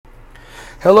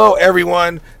Hello,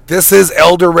 everyone. This is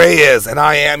Elder Reyes, and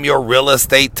I am your real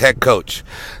estate tech coach.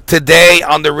 Today,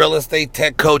 on the Real Estate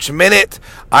Tech Coach Minute,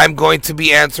 I'm going to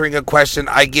be answering a question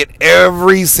I get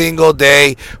every single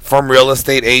day from real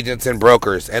estate agents and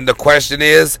brokers. And the question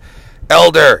is,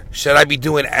 Elder, should I be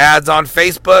doing ads on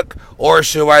Facebook or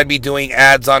should I be doing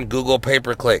ads on Google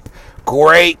Pay-Per-Click?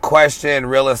 Great question,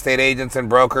 real estate agents and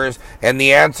brokers. And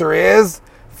the answer is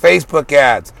Facebook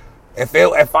ads.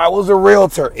 If I was a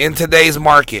realtor in today's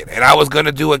market and I was going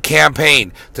to do a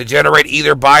campaign to generate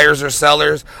either buyers or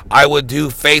sellers, I would do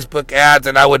Facebook ads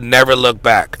and I would never look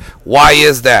back. Why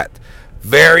is that?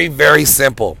 Very, very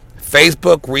simple.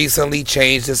 Facebook recently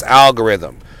changed its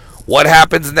algorithm. What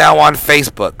happens now on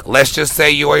Facebook? Let's just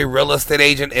say you're a real estate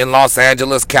agent in Los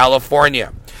Angeles,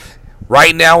 California.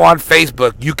 Right now on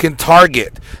Facebook, you can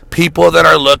target people that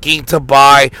are looking to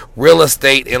buy real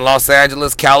estate in Los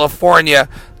Angeles, California,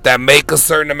 that make a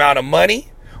certain amount of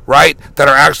money, right? That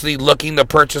are actually looking to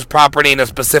purchase property in a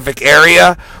specific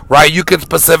area, right? You can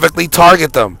specifically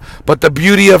target them. But the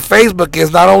beauty of Facebook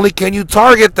is not only can you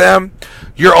target them,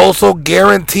 you're also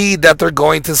guaranteed that they're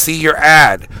going to see your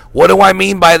ad. What do I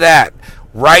mean by that?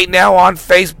 Right now on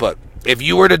Facebook, if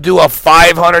you were to do a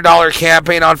 $500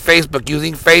 campaign on Facebook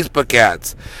using Facebook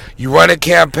ads, you run a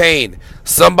campaign,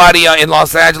 somebody in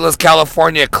Los Angeles,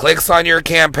 California clicks on your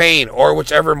campaign or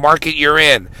whichever market you're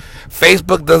in,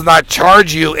 Facebook does not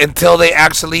charge you until they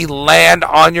actually land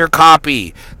on your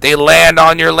copy. They land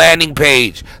on your landing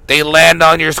page. They land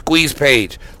on your squeeze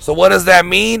page. So what does that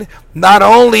mean? Not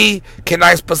only can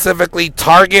I specifically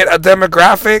target a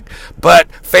demographic, but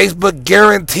Facebook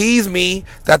guarantees me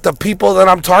that the people that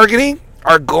I'm targeting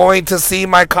are going to see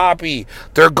my copy.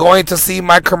 They're going to see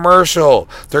my commercial.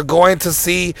 They're going to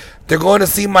see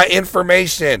my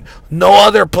information. No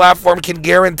other platform can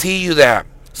guarantee you that.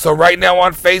 So right now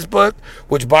on Facebook,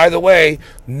 which by the way,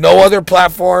 no other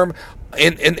platform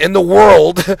in the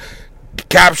world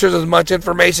captures as much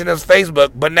information as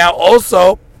Facebook, but now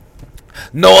also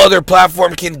no other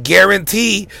platform can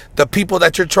guarantee the people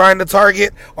that you're trying to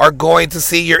target are going to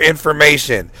see your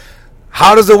information.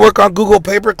 How does it work on Google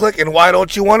Pay-Per-Click, and why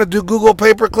don't you want to do Google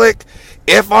Pay-Per-Click?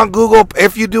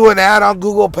 If you do an ad on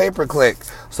Google Pay-Per-Click,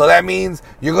 so that means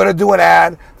you're going to do an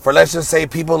ad for, let's just say,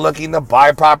 people looking to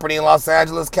buy property in Los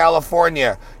Angeles,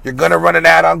 California. You're going to run an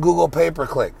ad on Google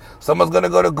Pay-Per-Click. Someone's going to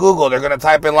go to Google. They're going to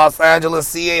type in Los Angeles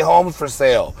CA homes for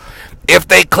sale. If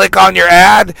they click on your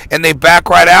ad and they back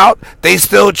right out, they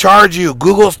still charge you.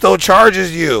 Google still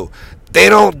charges you. They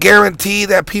don't guarantee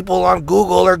that people on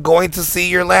Google are going to see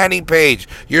your landing page,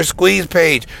 your squeeze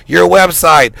page, your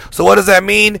website. So what does that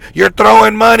mean? You're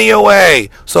throwing money away.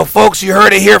 So folks, you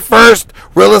heard it here first.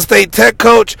 Real Estate Tech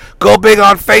Coach, go big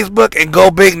on Facebook and go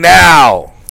big now.